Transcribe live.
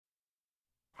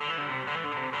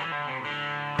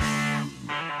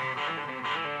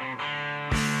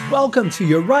Welcome to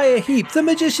Uriah Heep, the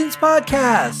Magician's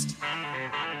Podcast.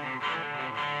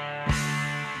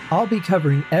 I'll be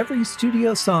covering every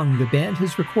studio song the band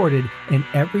has recorded and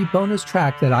every bonus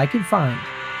track that I can find.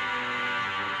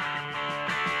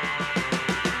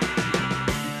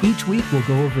 Each week we'll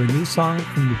go over a new song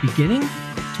from the beginning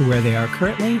to where they are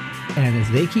currently, and as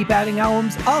they keep adding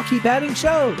albums, I'll keep adding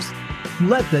shows.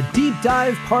 Let the deep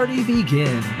dive party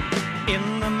begin.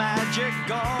 In the magic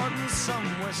garden,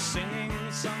 some were singing,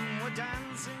 some were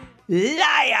dancing.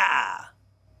 Liar!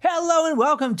 Hello and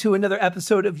welcome to another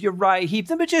episode of Uriah Heep,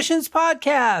 the Magician's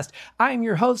Podcast. I'm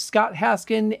your host, Scott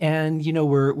Haskin, and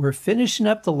we're finishing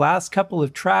up the last couple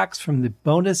of tracks from the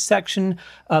bonus section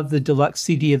of the deluxe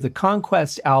CD of the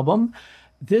Conquest album.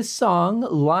 This song,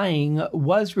 Lying,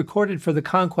 was recorded for the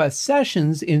Conquest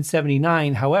sessions in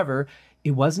 '79. However,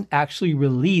 it wasn't actually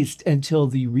released until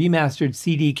the remastered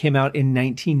CD came out in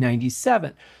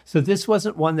 1997. So this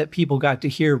wasn't one that people got to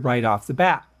hear right off the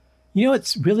bat. You know,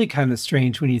 it's really kind of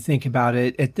strange when you think about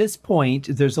it. At this point,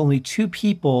 there's only two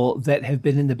people that have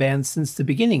been in the band since the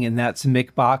beginning, and that's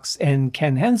Mick Box and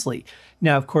Ken Hensley.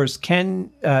 Now, of course,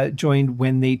 Ken joined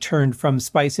when they turned from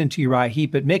Spice into Uriah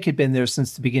Heep, but Mick had been there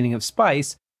since the beginning of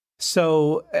Spice.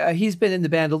 So he's been in the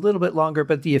band a little bit longer,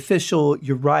 but the official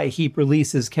Uriah Heep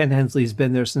releases, Ken Hensley's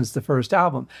been there since the first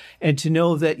album. And to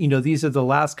know that, these are the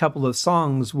last couple of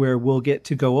songs where we'll get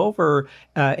to go over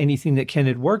anything that Ken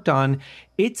had worked on,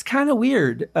 it's kind of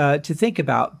weird to think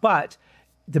about. But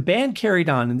the band carried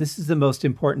on, and this is the most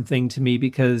important thing to me,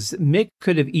 because Mick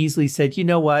could have easily said, you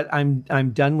know what,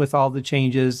 I'm done with all the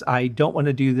changes. I don't want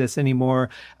to do this anymore.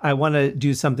 I want to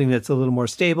do something that's a little more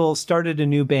stable, started a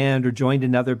new band or joined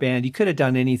another band. He could have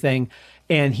done anything,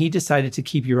 and he decided to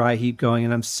keep Uriah Heep going,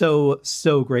 and I'm so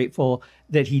grateful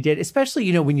that he did,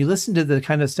 especially, when you listen to the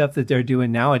kind of stuff that they're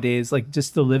doing nowadays, like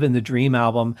just the Live in the Dream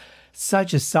album,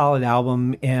 such a solid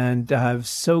album, and I'm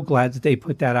so glad that they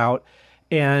put that out.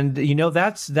 And,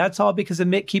 that's all because of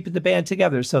Mick keeping the band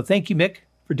together. So thank you, Mick,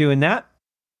 for doing that.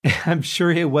 I'm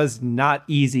sure it was not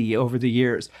easy over the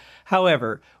years.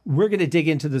 However, we're going to dig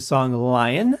into the song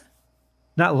Lying.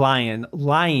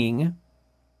 You'd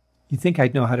think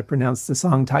I'd know how to pronounce the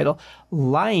song title.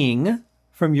 Lying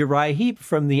from Uriah Heep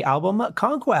from the album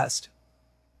Conquest.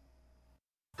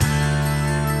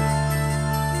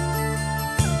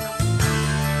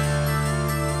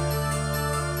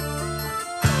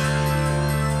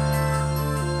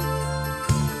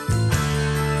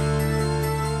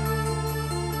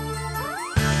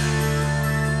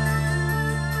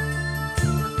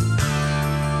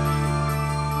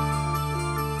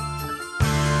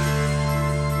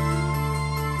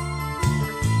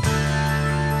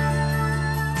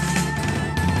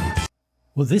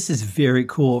 Well, this is very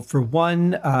cool. For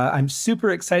one, I'm super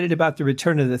excited about the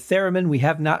return of the theremin. We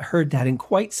have not heard that in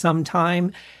quite some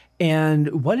time.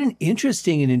 And what an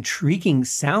interesting and intriguing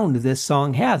sound this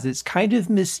song has. It's kind of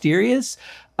mysterious.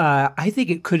 I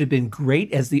think it could have been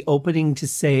great as the opening to,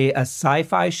 say, a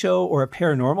sci-fi show or a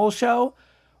paranormal show.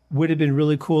 Would have been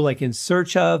really cool, like In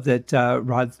Search Of, that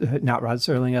Leonard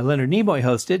Nimoy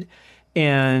hosted.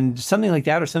 And something like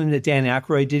that, or something that Dan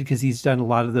Aykroyd did, because he's done a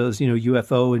lot of those,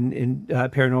 UFO and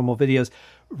paranormal videos.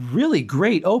 Really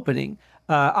great opening.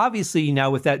 Obviously, now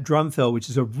with that drum fill, which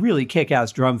is a really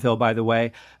kick-ass drum fill, by the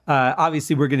way,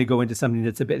 obviously we're going to go into something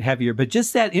that's a bit heavier. But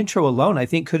just that intro alone, I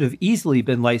think, could have easily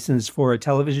been licensed for a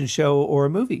television show or a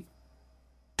movie.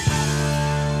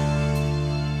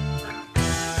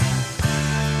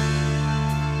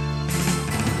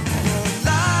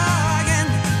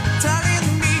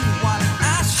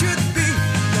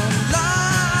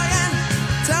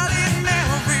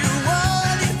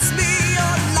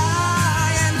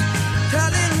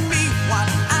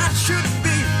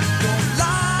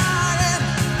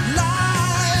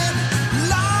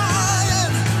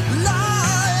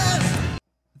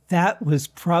 That was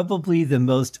probably the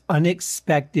most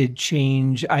unexpected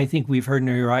change I think we've heard in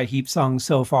a Uriah Heep song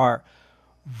so far.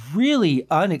 Really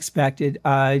unexpected.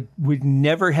 I would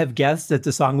never have guessed that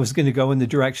the song was going to go in the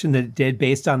direction that it did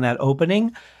based on that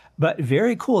opening, but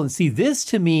very cool. And see, this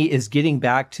to me is getting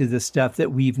back to the stuff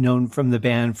that we've known from the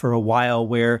band for a while,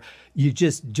 where you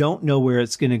just don't know where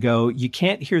it's going to go. You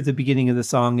can't hear the beginning of the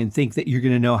song and think that you're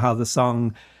going to know how the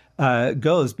song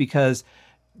goes, because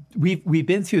we've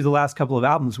been through the last couple of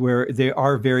albums where they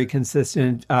are very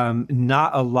consistent,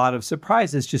 not a lot of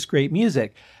surprises, just great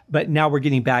music. But now we're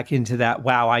getting back into that,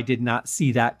 wow, I did not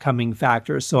see that coming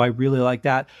factor. So I really like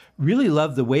that. Really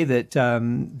love the way that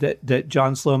that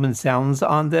John Sloman sounds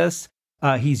on this.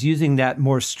 He's using that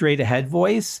more straight ahead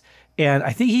voice. And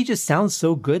I think he just sounds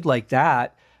so good like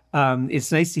that.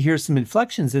 It's nice to hear some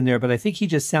inflections in there, but I think he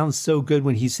just sounds so good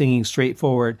when he's singing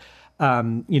straightforward.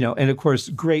 And of course,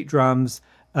 great drums,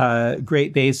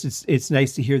 great bass. It's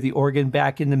nice to hear the organ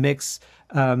back in the mix.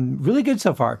 Really good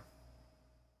so far.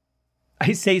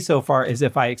 I say so far as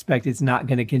if I expect it's not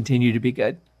going to continue to be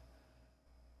good.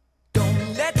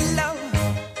 Don't let love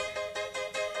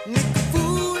make a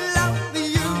fool of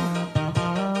you.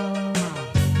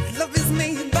 Love is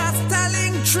made by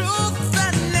telling truth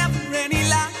and never any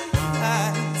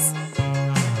lies.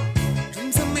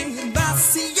 Dreams are made by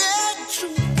seeing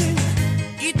truth in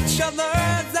each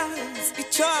other's eyes,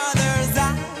 each other's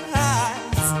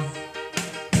eyes.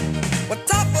 What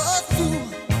type of fool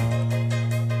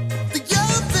do you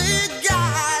think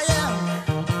I am?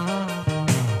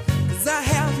 'Cause I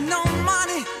have no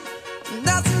money,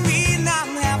 doesn't mean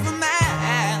I'm half a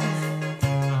man.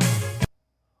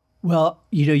 Well,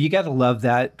 you got to love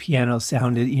that piano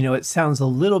sound. It sounds a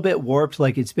little bit warped,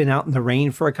 like it's been out in the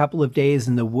rain for a couple of days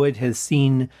and the wood has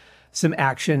seen some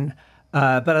action.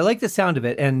 But I like the sound of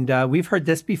it. And we've heard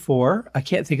this before. I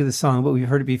can't think of the song, but we've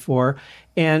heard it before.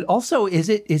 And also, is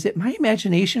it my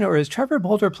imagination, or is Trevor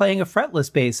Boulder playing a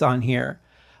fretless bass on here?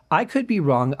 I could be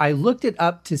wrong. I looked it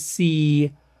up to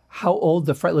see how old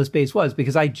the fretless bass was,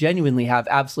 because I genuinely have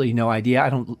absolutely no idea. I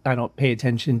don't pay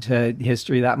attention to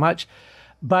history that much.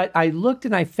 But I looked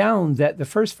and I found that the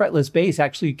first fretless bass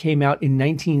actually came out in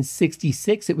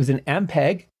 1966. It was an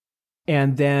Ampeg.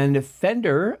 And then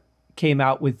Fender came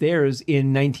out with theirs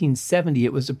in 1970.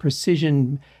 It was a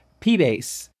Precision P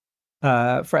bass,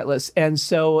 fretless. And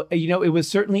so, it was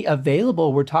certainly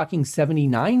available. We're talking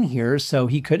 79 here. So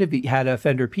he could have had a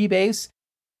Fender P bass.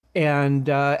 And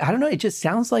I don't know, it just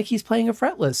sounds like he's playing a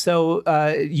fretless. So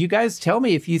you guys tell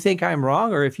me if you think I'm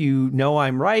wrong, or if you know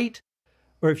I'm right,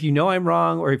 or if you know I'm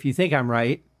wrong, or if you think I'm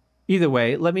right. Either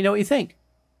way, let me know what you think.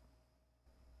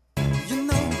 You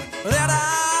know that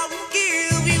I will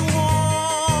give you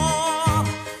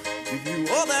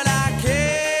all that I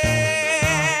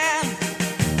can.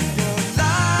 You're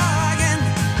lying,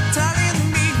 telling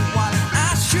me what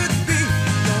I should be.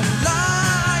 You're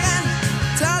lying,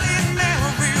 telling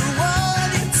everyone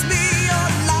it's me.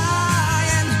 You're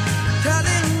lying,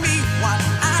 telling me what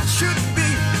I should be.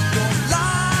 You're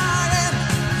lying,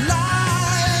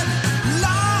 lying,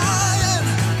 lying,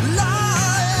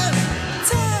 lying.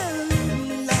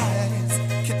 Telling lies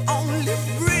can only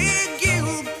bring you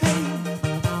pain.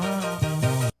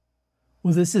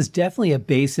 Well, this is definitely a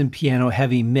bass and piano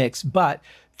heavy mix, but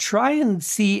try and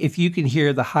see if you can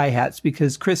hear the hi-hats,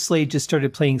 because Chris Slade just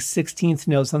started playing 16th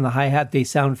notes on the hi-hat. They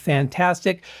sound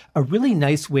fantastic. A really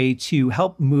nice way to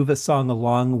help move a song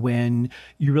along when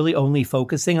you're really only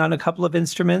focusing on a couple of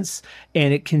instruments,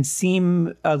 and it can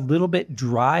seem a little bit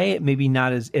dry, maybe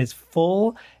not as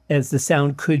full as the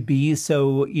sound could be.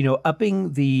 So,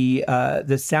 upping the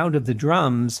sound of the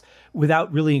drums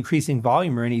without really increasing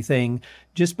volume or anything,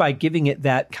 just by giving it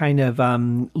that kind of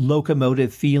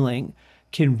locomotive feeling,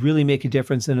 can really make a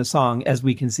difference in a song, as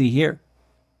we can see here.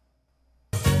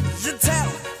 You tell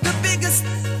the biggest,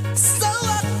 so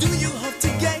what do you hope to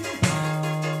gain?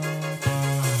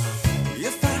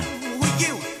 If I were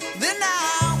you, then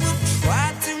I would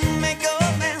try to make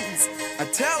amends. I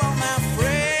tell all my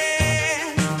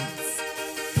friends,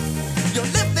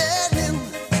 you're living in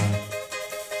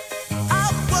a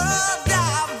world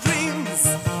of dreams,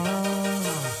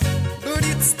 but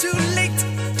it's too late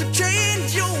to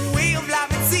change your way of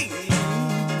life, it seems.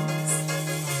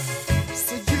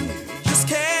 So you just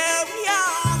carry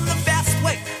on the best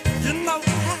way. You know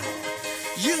how,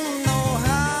 you know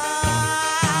how.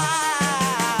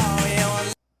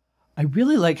 You're I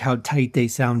really like how tight they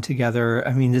sound together.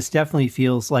 I mean, this definitely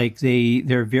feels like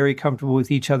they're very comfortable with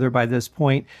each other by this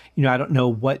point. I don't know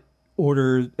what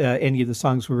order any of the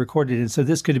songs were recorded in, so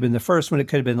this could have been the first one, it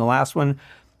could have been the last one,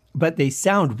 but they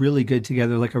sound really good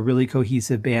together, like a really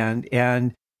cohesive band.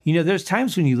 And there's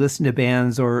times when you listen to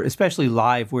bands, or especially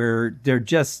live, where they're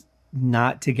just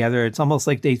not together. It's almost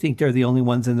like they think they're the only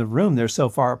ones in the room. They're so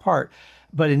far apart.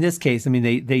 But in this case, I mean,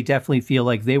 they definitely feel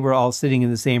like they were all sitting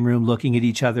in the same room looking at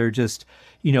each other, just,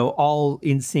 all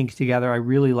in sync together. I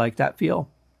really like that feel.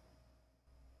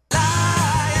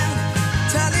 lying,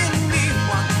 telling me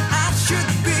what I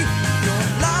should be. You're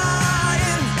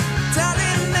lying,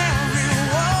 telling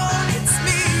everyone it's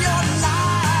me. You're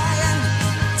lying,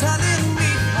 telling me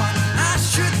what I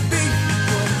should be.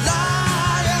 You're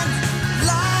lying,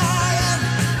 lying,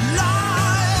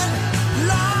 lying,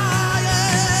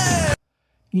 lying.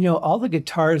 All the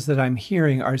guitars that I'm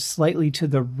hearing are slightly to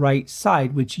the right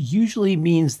side, which usually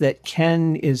means that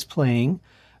Ken is playing.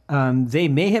 They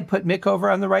may have put Mick over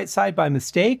on the right side by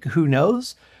mistake, who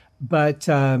knows? but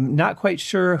not quite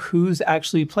sure who's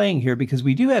actually playing here because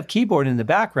we do have keyboard in the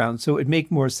background, so it would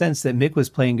make more sense that Mick was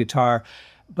playing guitar,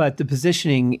 but the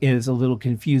positioning is a little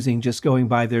confusing just going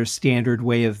by their standard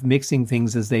way of mixing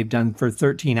things as they've done for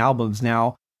 13 albums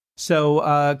now. So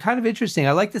kind of interesting.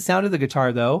 I like the sound of the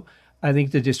guitar, though. I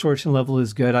think the distortion level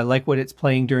is good. I like what it's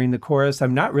playing during the chorus.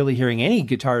 I'm not really hearing any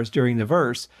guitars during the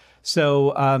verse.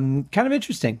 So kind of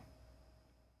interesting.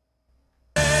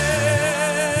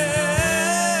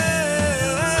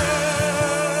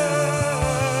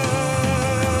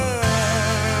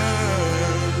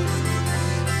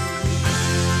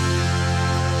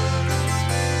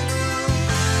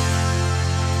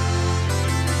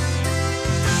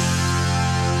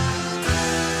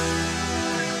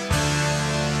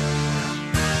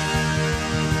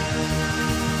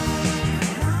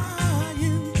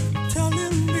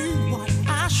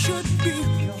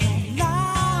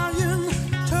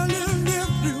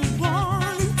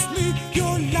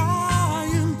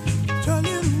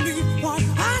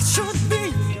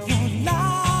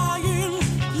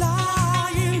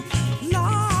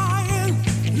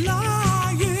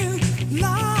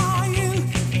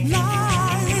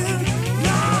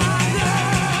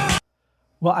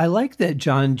 Well, I like that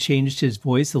John changed his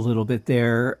voice a little bit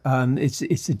there.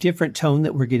 It's a different tone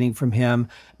that we're getting from him,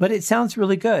 but it sounds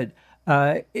really good.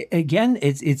 Again,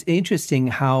 it's interesting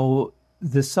how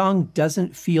the song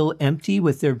doesn't feel empty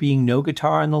with there being no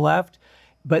guitar on the left,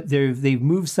 but they've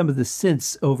moved some of the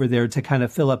synths over there to kind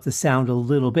of fill up the sound a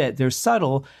little bit. They're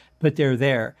subtle, but they're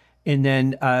there. And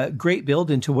then great build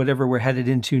into whatever we're headed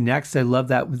into next. I love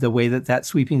that the way that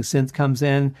sweeping synth comes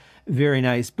in. Very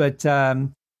nice. But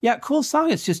yeah, cool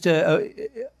song. It's just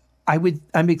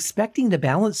I'm expecting the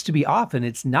balance to be off, and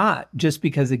it's not, just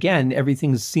because again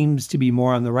everything seems to be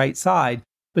more on the right side.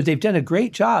 But they've done a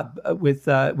great job with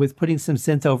putting some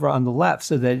synth over on the left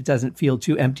so that it doesn't feel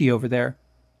too empty over there.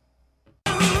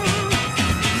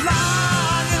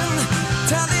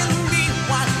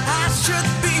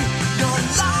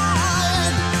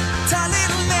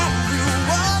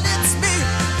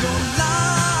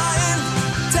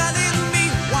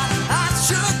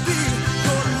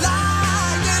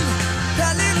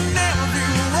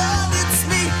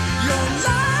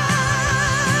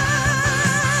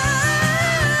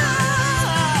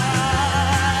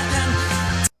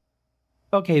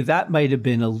 Okay, that might have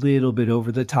been a little bit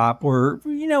over the top, or,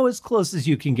 as close as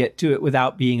you can get to it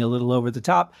without being a little over the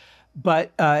top.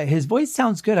 But his voice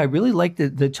sounds good. I really like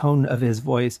the tone of his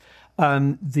voice.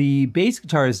 The bass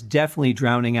guitar is definitely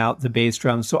drowning out the bass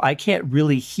drum, so I can't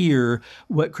really hear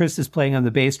what Chris is playing on the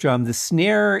bass drum. The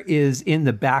snare is in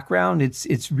the background.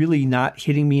 It's really not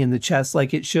hitting me in the chest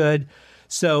like it should.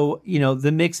 So,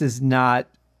 the mix is not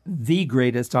the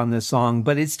greatest on this song,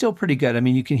 but it's still pretty good. I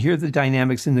mean, you can hear the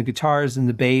dynamics in the guitars and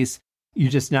the bass. You're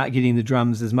just not getting the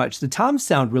drums as much. The toms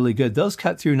sound really good. Those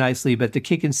cut through nicely, but the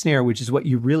kick and snare, which is what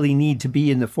you really need to be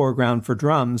in the foreground for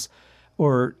drums,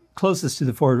 or closest to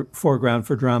the foreground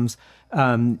for drums,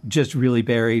 just really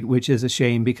buried, which is a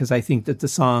shame because I think that the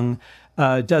song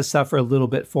does suffer a little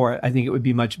bit for it. I think it would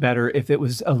be much better if it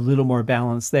was a little more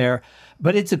balanced there.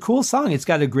 But it's a cool song. It's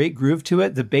got a great groove to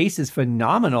it. The bass is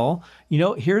phenomenal.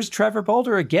 Here's Trevor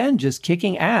Boulder again, just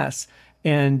kicking ass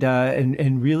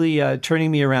and really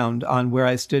turning me around on where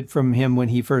I stood from him when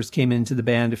he first came into the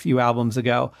band a few albums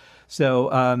ago. So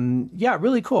yeah,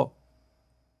 really cool.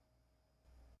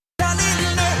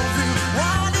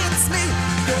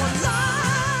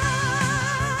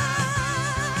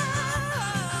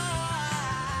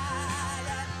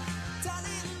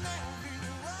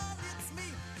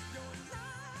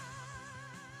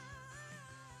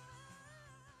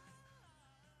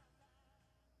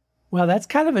 Well, that's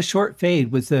kind of a short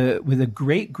fade with a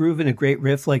great groove and a great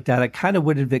riff like that. I kind of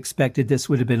would have expected this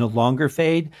would have been a longer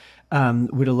fade.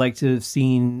 Would have liked to have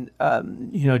seen,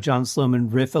 John Sloman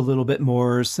riff a little bit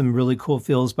more, some really cool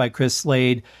fills by Chris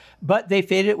Slade, but they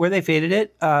faded it where they faded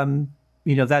it.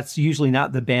 That's usually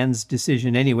not the band's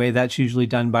decision anyway. That's usually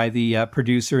done by the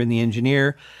producer and the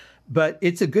engineer, but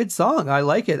it's a good song. I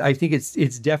like it. I think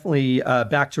it's definitely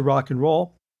back to rock and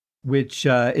roll, which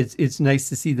it's nice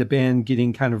to see the band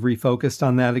getting kind of refocused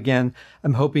on that again.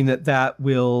 I'm hoping that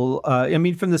will,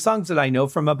 from the songs that I know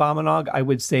from Abominog, I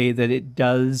would say that it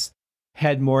does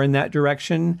head more in that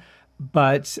direction,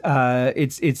 but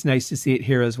it's nice to see it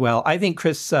here as well. I think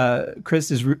Chris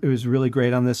is really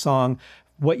great on this song.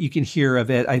 What you can hear of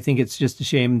it, I think it's just a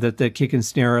shame that the kick and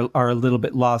snare are a little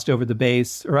bit lost over the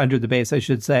bass, or under the bass, I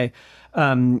should say.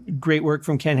 Great work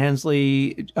from Ken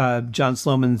Hensley. John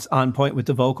Sloman's on point with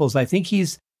the vocals. I think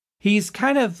he's he's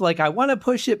kind of like, I want to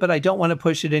push it, but I don't want to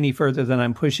push it any further than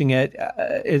I'm pushing it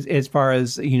as far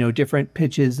as, different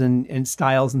pitches and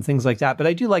styles and things like that. But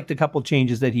I do like the couple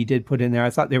changes that he did put in there. I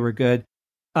thought they were good.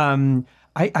 I'm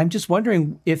just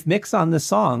wondering if Mick's on this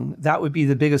song. That would be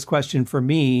the biggest question for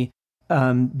me.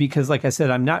 Because like I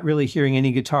said, I'm not really hearing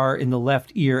any guitar in the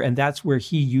left ear, and that's where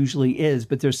he usually is.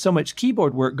 But there's so much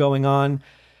keyboard work going on.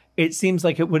 It seems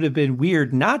like it would have been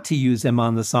weird not to use him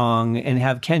on the song and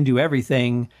have Ken do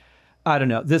everything. I don't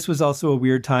know. This was also a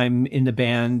weird time in the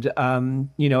band.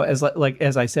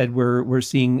 As I said, we're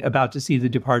about to see the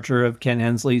departure of Ken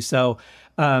Hensley. So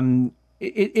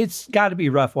it's got to be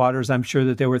rough waters. I'm sure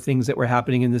that there were things that were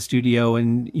happening in the studio,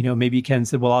 and maybe Ken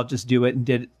said, well, I'll just do it, and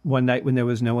did it one night when there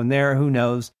was no one there. Who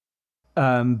knows?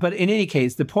 But in any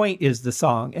case, the point is the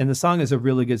song, and the song is a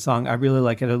really good song. I really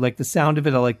like it. I like the sound of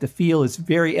it. I like the feel. It's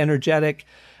very energetic.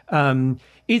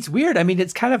 It's weird. I mean,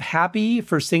 it's kind of happy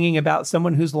for singing about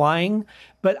someone who's lying,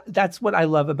 but that's what I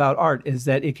love about art, is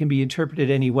that it can be interpreted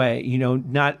any way.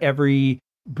 Not every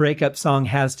breakup song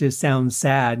has to sound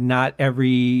sad. Not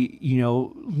every,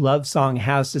 love song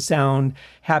has to sound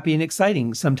happy and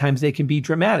exciting. Sometimes they can be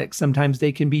dramatic. Sometimes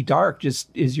they can be dark,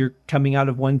 just as you're coming out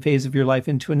of one phase of your life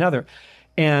into another.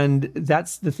 And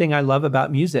that's the thing I love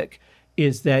about music,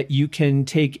 is that you can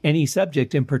take any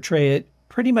subject and portray it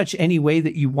pretty much any way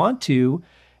that you want to.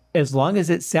 As long as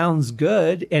it sounds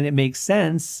good and it makes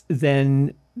sense,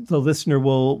 then the listener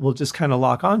will just kind of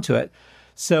lock onto it.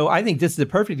 So I think this is a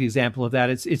perfect example of that.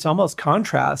 It's almost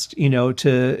contrast,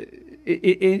 to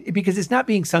it because it's not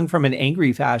being sung from an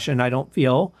angry fashion. I don't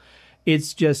feel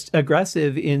it's just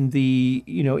aggressive in the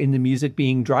music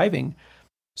being driving.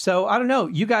 So I don't know.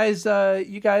 You guys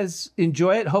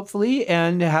enjoy it, hopefully,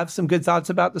 and have some good thoughts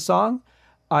about the song.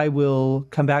 I will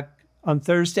come back on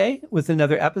Thursday with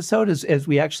another episode as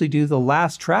we actually do the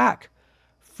last track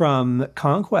from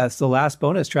Conquest, the last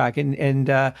bonus track. And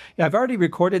I've already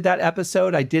recorded that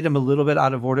episode. I did them a little bit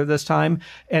out of order this time.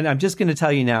 And I'm just going to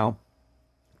tell you now,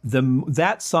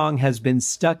 that song has been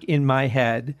stuck in my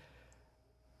head,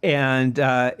 and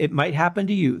it might happen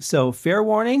to you. So fair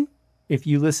warning, if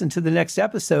you listen to the next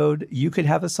episode, you could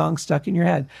have a song stuck in your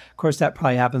head. Of course, that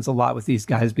probably happens a lot with these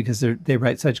guys because they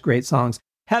write such great songs.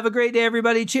 Have a great day,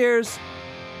 everybody. Cheers.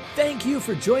 Thank you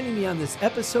for joining me on this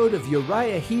episode of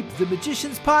Uriah Heep, the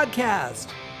Magicians Podcast.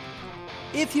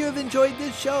 If you have enjoyed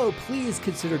this show, please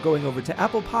consider going over to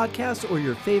Apple Podcasts or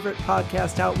your favorite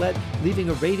podcast outlet, leaving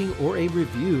a rating or a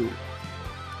review.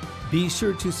 Be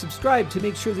sure to subscribe to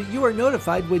make sure that you are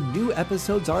notified when new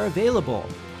episodes are available.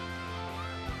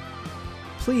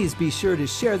 Please be sure to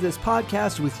share this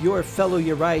podcast with your fellow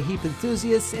Uriah Heep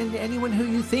enthusiasts and anyone who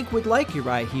you think would like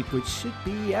Uriah Heep, which should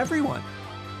be everyone.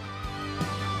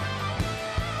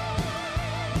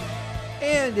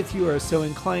 And if you are so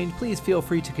inclined, please feel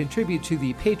free to contribute to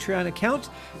the Patreon account.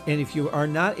 And if you are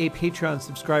not a Patreon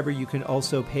subscriber, you can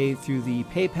also pay through the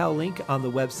PayPal link on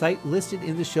the website listed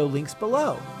in the show links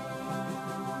below.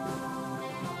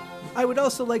 I would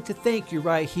also like to thank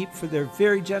Uriah Heep for their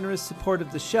very generous support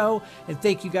of the show, and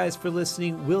thank you guys for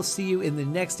listening. We'll see you in the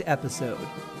next episode.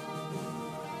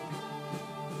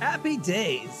 Happy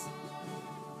days!